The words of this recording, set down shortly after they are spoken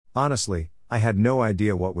Honestly, I had no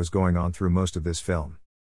idea what was going on through most of this film.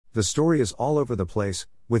 The story is all over the place,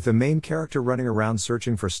 with the main character running around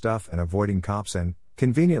searching for stuff and avoiding cops and,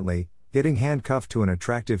 conveniently, getting handcuffed to an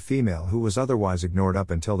attractive female who was otherwise ignored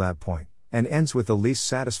up until that point, and ends with the least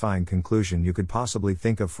satisfying conclusion you could possibly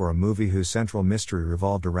think of for a movie whose central mystery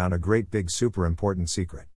revolved around a great big super important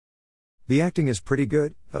secret. The acting is pretty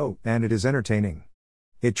good, though, and it is entertaining.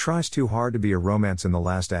 It tries too hard to be a romance in the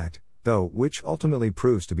last act, though, which ultimately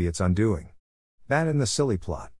proves to be its undoing. That and the silly plot.